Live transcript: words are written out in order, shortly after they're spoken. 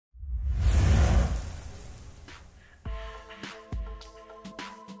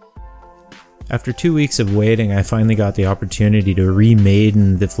After 2 weeks of waiting, I finally got the opportunity to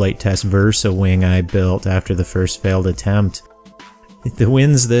re-maiden the FliteTest Versa wing I built after the first failed attempt. The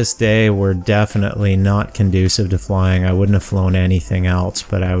winds this day were definitely not conducive to flying. I wouldn't have flown anything else,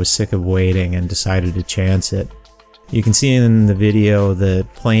 but I was sick of waiting and decided to chance it. You can see in the video the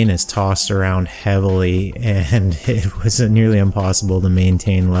plane is tossed around heavily and it was nearly impossible to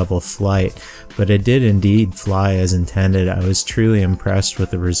maintain level flight, but it did indeed fly as intended. I was truly impressed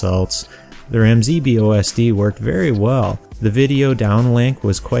with the results. The REMZB OSD worked very well. The video downlink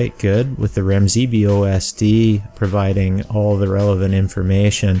was quite good, with the REMZB OSD providing all the relevant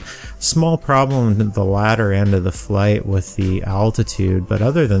information. Small problem at the latter end of the flight with the altitude, but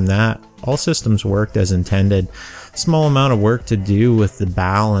other than that, all systems worked as intended. Small amount of work to do with the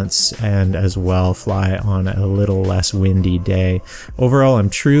balance and as well fly on a little less windy day. Overall, I'm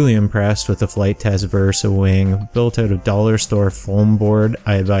truly impressed with the FliteTest Versa wing, built out of dollar store foam board.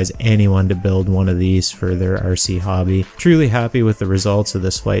 I advise anyone to build one of these for their RC hobby. Truly happy with the results of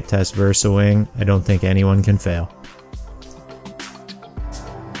this FliteTest Versa wing. I don't think anyone can fail.